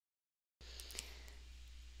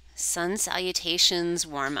Sun salutations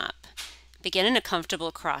warm up. Begin in a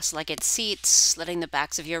comfortable cross-legged seat, letting the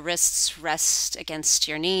backs of your wrists rest against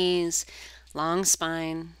your knees, long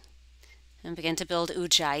spine, and begin to build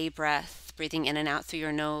Ujjayi breath, breathing in and out through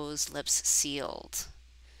your nose, lips sealed.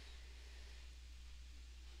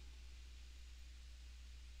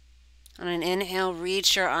 On an inhale,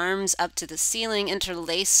 reach your arms up to the ceiling,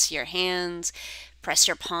 interlace your hands, press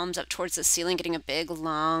your palms up towards the ceiling, getting a big,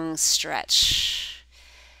 long stretch.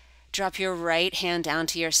 Drop your right hand down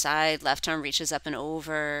to your side, left arm reaches up and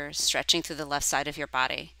over, stretching through the left side of your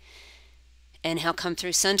body. Inhale, come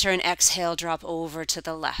through center, and exhale, drop over to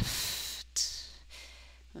the left.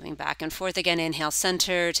 Moving back and forth again, inhale,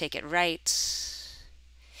 center, take it right.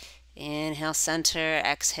 Inhale, center,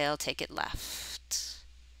 exhale, take it left.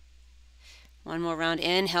 One more round,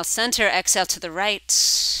 inhale, center, exhale to the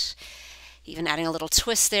right. Even adding a little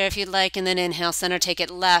twist there if you'd like, and then inhale, center, take it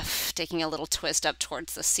left, taking a little twist up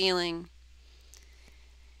towards the ceiling.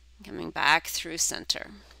 Coming back through center.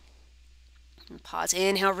 And pause,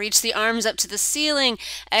 inhale, reach the arms up to the ceiling.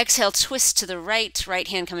 Exhale, twist to the right, right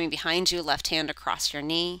hand coming behind you, left hand across your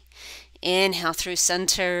knee. Inhale through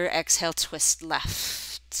center, exhale, twist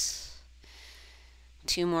left.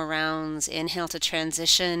 2 more rounds. Inhale to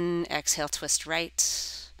transition, exhale, twist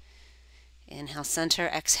right. Inhale, center,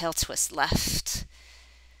 exhale, twist left.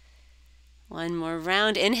 1 more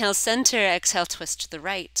round. Inhale, center, exhale, twist to the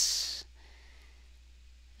right.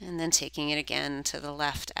 And then taking it again to the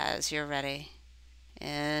left as you're ready.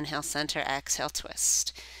 Inhale, center, exhale,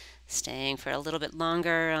 twist. Staying for a little bit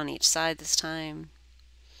longer on each side this time.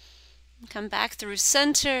 Come back through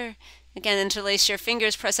center. Again, interlace your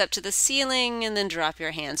fingers, press up to the ceiling, and then drop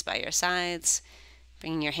your hands by your sides.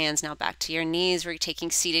 Bringing your hands now back to your knees. We're taking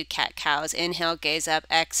seated cat-cows. Inhale, gaze up.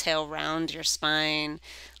 Exhale, round your spine,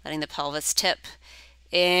 letting the pelvis tip.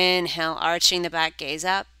 Inhale, arching the back, gaze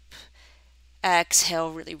up.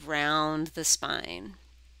 Exhale, really round the spine.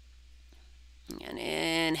 And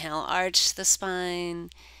inhale, arch the spine.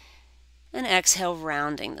 And exhale,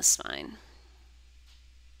 rounding the spine.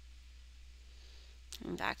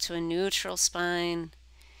 And back to a neutral spine.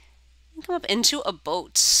 And come up into a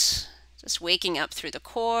boat. Just waking up through the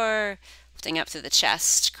core, lifting up through the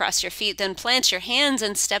chest. Cross your feet, then plant your hands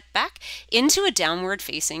and step back into a downward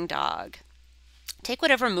facing dog. Take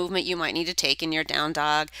whatever movement you might need to take in your down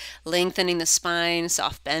dog, lengthening the spine,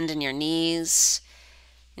 soft bend in your knees.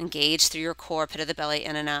 Engage through your core, pit of the belly,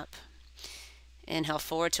 in and up. Inhale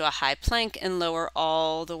forward to a high plank and lower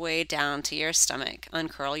all the way down to your stomach.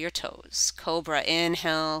 Uncurl your toes. Cobra,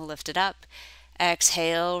 inhale, lift it up.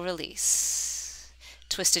 Exhale, release.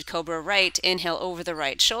 Twisted cobra right, inhale over the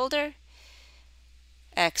right shoulder.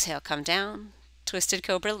 Exhale, come down. Twisted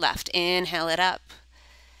cobra left, inhale it up.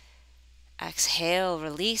 Exhale,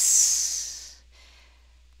 release.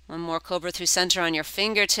 One more cobra through center on your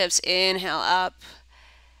fingertips. Inhale up.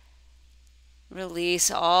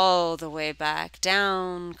 Release all the way back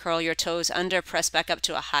down. Curl your toes under, press back up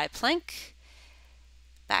to a high plank.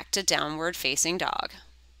 Back to downward facing dog.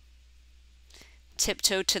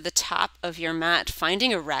 Tiptoe to the top of your mat,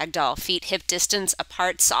 finding a ragdoll. Feet hip distance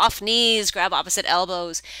apart, soft knees, grab opposite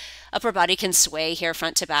elbows. Upper body can sway here,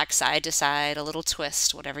 front to back, side to side, a little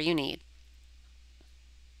twist, whatever you need.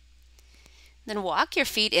 Then walk your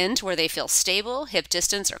feet in to where they feel stable, hip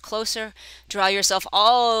distance or closer. Draw yourself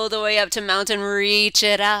all the way up to mountain, reach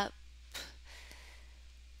it up.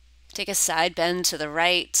 Take a side bend to the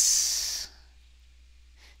right.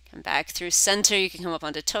 Come back through center. You can come up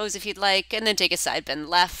onto toes if you'd like, and then take a side bend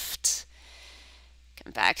left.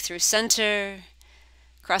 Come back through center.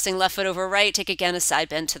 Crossing left foot over right, take again a side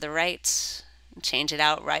bend to the right. And change it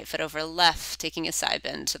out, right foot over left, taking a side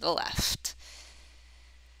bend to the left.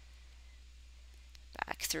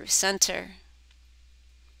 Back through center.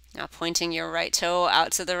 Now pointing your right toe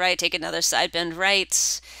out to the right, take another side bend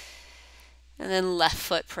right. And then left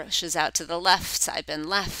foot pushes out to the left, side bend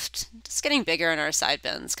left. Just getting bigger in our side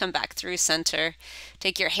bends. Come back through center.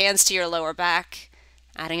 Take your hands to your lower back,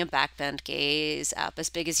 adding a back bend, gaze up as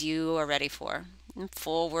big as you are ready for. And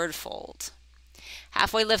forward fold.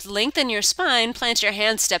 Halfway lift, lengthen your spine, plant your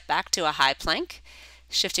hands, step back to a high plank.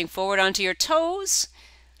 Shifting forward onto your toes.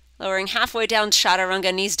 Lowering halfway down,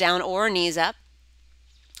 chaturanga, knees down or knees up.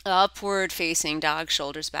 Upward facing dog,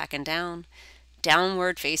 shoulders back and down.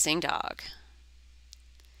 Downward facing dog.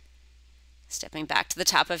 Stepping back to the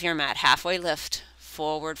top of your mat, halfway lift.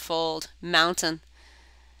 Forward fold, mountain.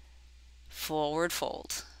 Forward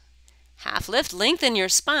fold. Half lift, lengthen your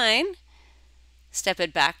spine. Step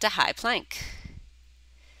it back to high plank.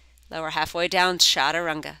 Lower halfway down,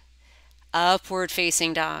 chaturanga. Upward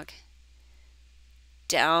facing dog.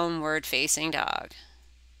 Downward facing dog.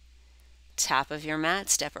 top of your mat,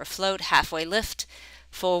 step or float, halfway lift,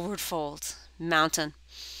 forward fold, mountain,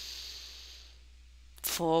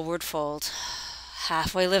 forward fold,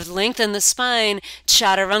 halfway lift, lengthen the spine,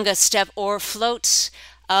 chaturanga, step or float,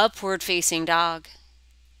 upward facing dog,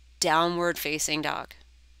 downward facing dog.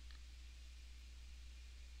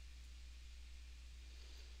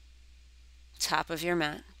 Top of your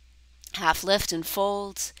mat, half lift and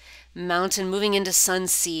fold, mountain, moving into sun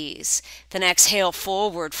seas. Then exhale,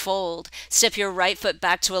 forward fold. Step your right foot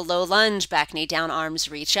back to a low lunge, back knee down,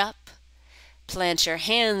 arms reach up. Plant your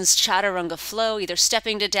hands, chaturanga flow, either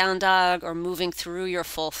stepping to down dog or moving through your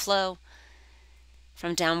full flow.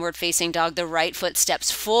 From downward facing dog, the right foot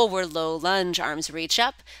steps forward, low lunge, arms reach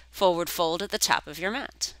up, forward fold at the top of your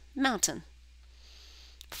mat. Mountain,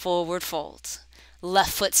 forward fold.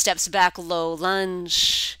 Left foot steps back, low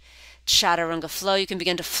lunge, chaturanga flow. You can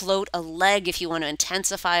begin to float a leg if you want to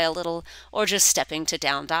intensify a little, or just stepping to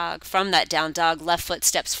down dog. From that down dog, left foot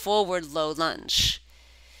steps forward, low lunge,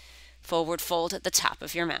 forward fold at the top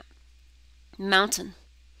of your mat. Mountain,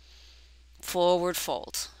 forward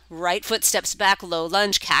fold. Right foot steps back, low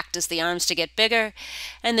lunge, cactus the arms to get bigger,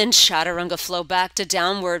 and then chaturanga flow back to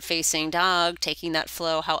downward facing dog, taking that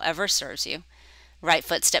flow however serves you. Right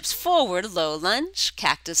foot steps forward, low lunge,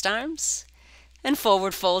 cactus arms, and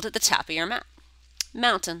forward fold at the top of your mat.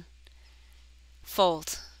 Mountain,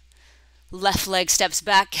 fold. Left leg steps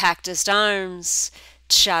back, cactus arms,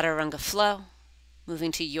 chaturanga flow.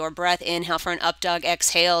 Moving to your breath, inhale for an up dog,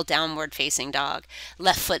 exhale, downward facing dog.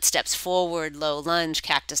 Left foot steps forward, low lunge,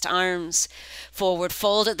 cactus to arms, forward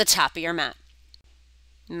fold at the top of your mat.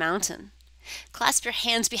 Mountain. Clasp your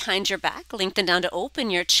hands behind your back, lengthen down to open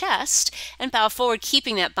your chest, and bow forward,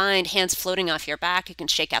 keeping that bind, hands floating off your back. You can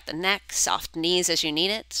shake out the neck, soft knees as you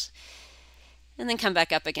need it. And then come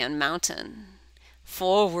back up again, mountain.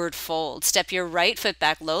 Forward fold. Step your right foot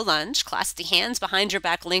back, low lunge. Clasp the hands behind your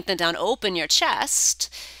back, lengthen down, open your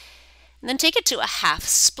chest. And then take it to a half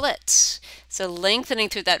split. So lengthening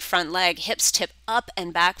through that front leg, hips tip up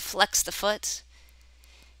and back, flex the foot.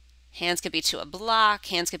 Hands could be to a block,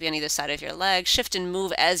 hands could be on either side of your leg. Shift and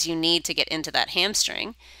move as you need to get into that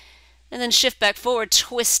hamstring. And then shift back forward,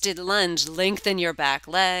 twisted lunge, lengthen your back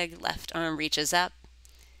leg, left arm reaches up.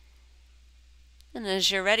 And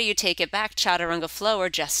as you're ready, you take it back, chaturanga flow, or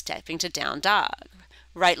just stepping to down dog.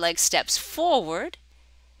 Right leg steps forward,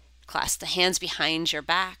 clasp the hands behind your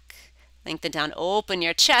back, lengthen down, open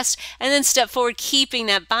your chest, and then step forward, keeping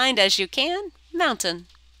that bind as you can, mountain.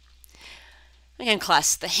 Again,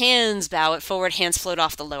 clasp the hands, bow it forward, hands float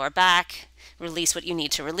off the lower back, release what you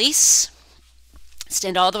need to release.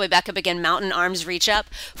 Stand all the way back up again, mountain, arms reach up,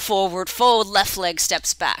 forward fold, left leg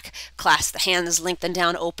steps back, clasp the hands, lengthen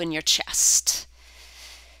down, open your chest.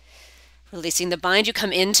 Releasing the bind, you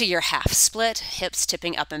come into your half split, hips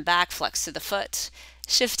tipping up and back, flex to the foot.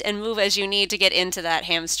 Shift and move as you need to get into that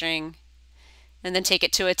hamstring. And then take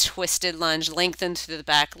it to a twisted lunge, lengthen through the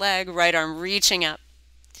back leg, right arm reaching up.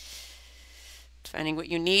 Finding what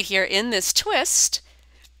you need here in this twist.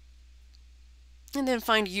 And then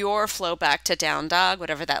find your flow back to down dog,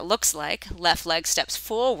 whatever that looks like. Left leg steps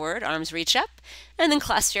forward, arms reach up, and then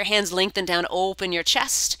clasp your hands, lengthen down, open your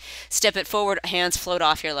chest. Step it forward, hands float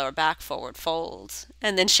off your lower back, forward fold.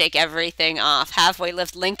 And then shake everything off. Halfway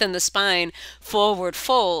lift, lengthen the spine, forward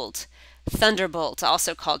fold. Thunderbolt,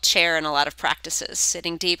 also called chair in a lot of practices.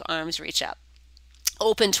 Sitting deep, arms reach up.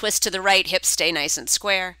 Open twist to the right, hips stay nice and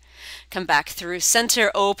square. Come back through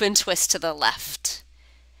center, open twist to the left.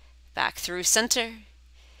 Back through center.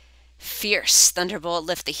 Fierce thunderbolt,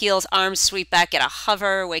 lift the heels, arms sweep back, get a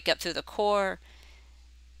hover, wake up through the core.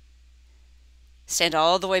 Stand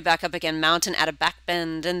all the way back up again, mountain, add a back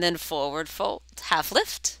bend, and then forward fold. Half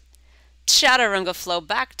lift. Chaturanga flow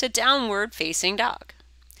back to downward facing dog.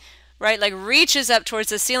 Right leg reaches up towards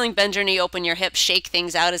the ceiling, bend your knee, open your hips, shake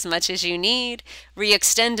things out as much as you need.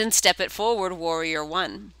 Re-extend and step it forward, warrior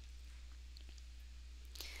one.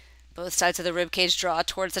 Both sides of the ribcage draw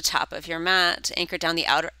towards the top of your mat. Anchor down the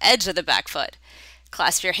outer edge of the back foot.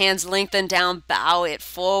 Clasp your hands, lengthen down, bow it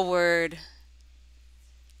forward.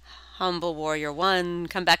 Humble warrior one.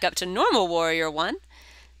 Come back up to normal warrior one.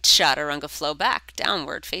 Chaturanga flow back,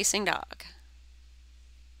 downward facing dog.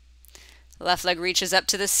 Left leg reaches up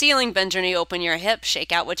to the ceiling, bend your knee, open your hip,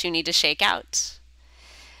 shake out what you need to shake out.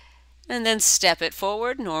 And then step it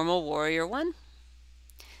forward, normal warrior one.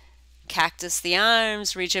 Cactus the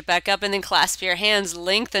arms, reach it back up, and then clasp your hands,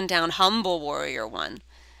 lengthen down, humble warrior one.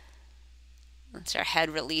 Let your head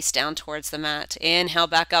release down towards the mat. Inhale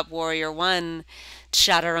back up, warrior one.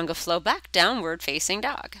 Chaturanga flow back, downward facing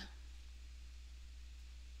dog.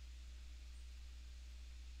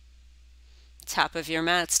 Top of your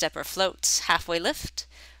mat, step or float, halfway lift,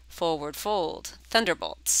 forward fold,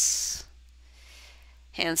 thunderbolts.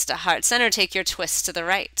 Hands to heart center, take your twist to the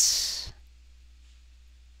right.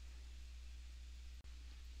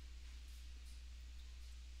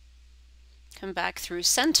 Come back through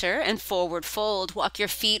center and forward fold. Walk your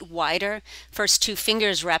feet wider. First 2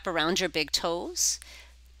 fingers wrap around your big toes.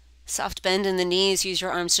 Soft bend in the knees. Use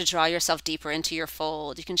your arms to draw yourself deeper into your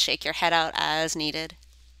fold. You can shake your head out as needed.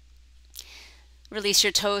 Release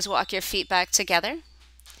your toes, walk your feet back together.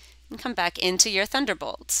 And come back into your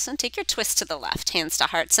thunderbolts. And take your twist to the left. Hands to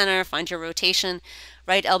heart center. Find your rotation.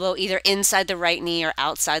 Right elbow either inside the right knee or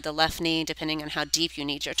outside the left knee, depending on how deep you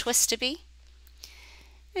need your twist to be.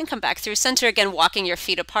 And come back through center again, walking your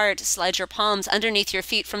feet apart. Slide your palms underneath your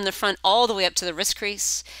feet from the front all the way up to the wrist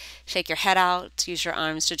crease. Shake your head out. Use your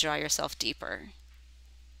arms to draw yourself deeper.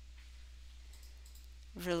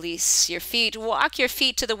 Release your feet. Walk your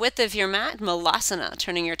feet to the width of your mat. Malasana,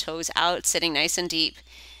 turning your toes out, sitting nice and deep.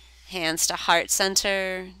 Hands to heart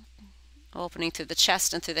center, opening through the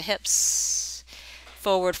chest and through the hips.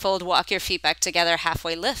 Forward fold, walk your feet back together,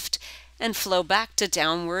 halfway lift, and flow back to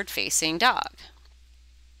downward facing dog.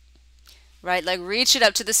 Right leg, reach it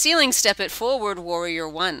up to the ceiling, step it forward, warrior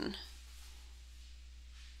 1.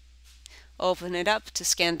 Open it up to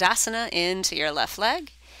Skandasana into your left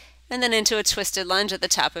leg, and then into a twisted lunge at the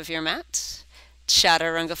top of your mat.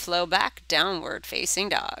 Chaturanga flow back, downward facing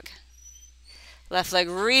dog. Left leg,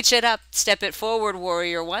 reach it up, step it forward,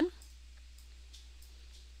 warrior 1.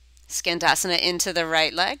 Skandasana into the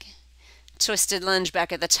right leg. Twisted lunge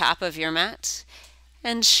back at the top of your mat.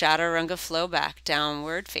 And Chaturanga flow back,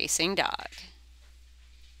 downward facing dog.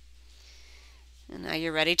 And now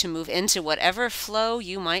you're ready to move into whatever flow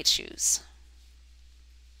you might choose.